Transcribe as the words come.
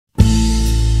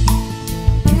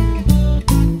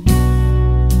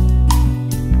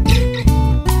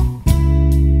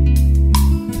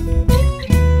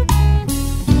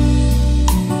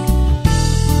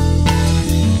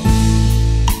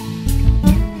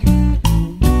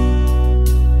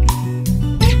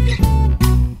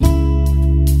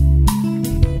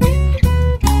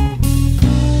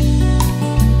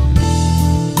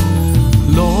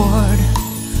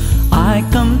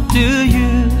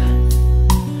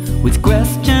with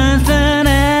questions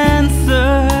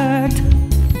unanswered.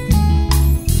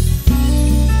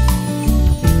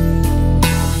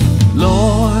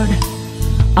 Lord,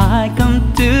 I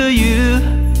come to you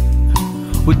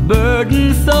with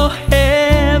burdens so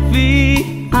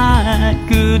heavy I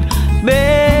could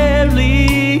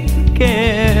barely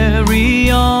carry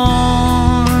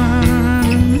on.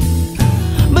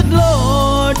 But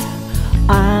Lord,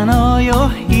 I know you're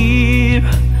here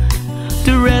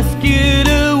to rescue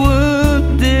the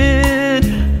wounded.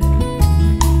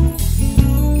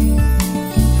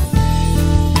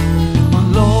 Oh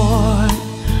Lord,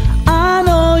 I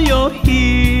know you're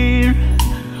here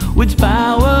with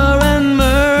power and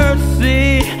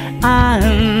mercy. I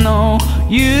know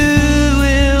you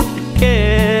will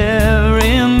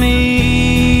carry me.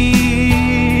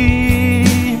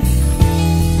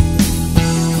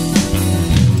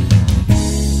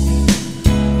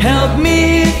 Help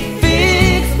me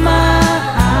fix my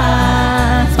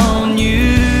eyes on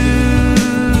you,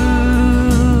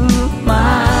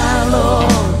 my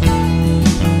Lord.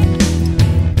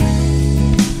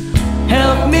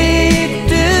 Help me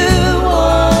do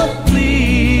what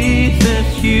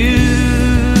pleases you,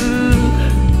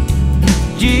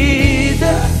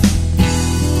 Jesus.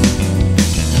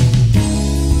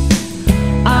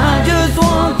 I just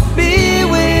want to be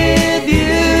with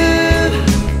you,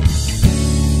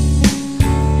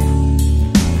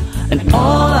 and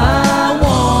all I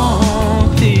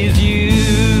want is you.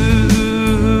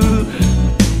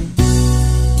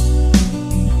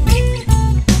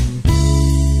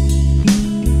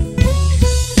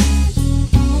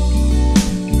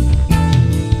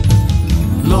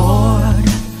 Lord,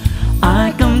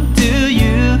 I come to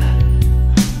you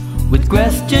with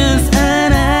questions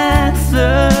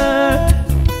unanswered.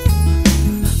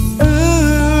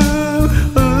 Ooh,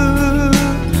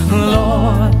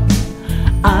 Lord,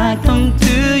 I come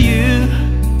to you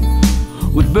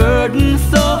with burdens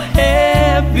so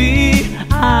heavy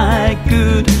I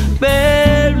could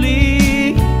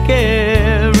barely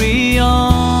carry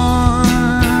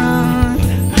on.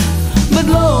 But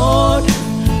Lord,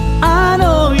 I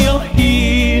know you're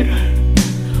here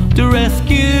to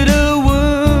rescue the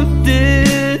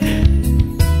wounded.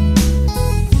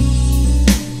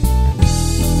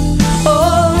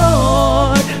 Oh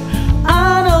Lord, I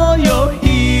know you're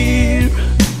here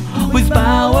with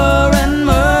power and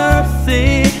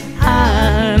mercy.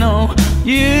 I know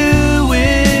you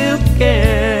will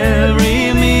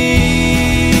carry me.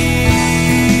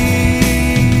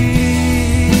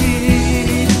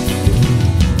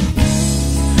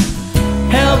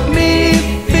 Help me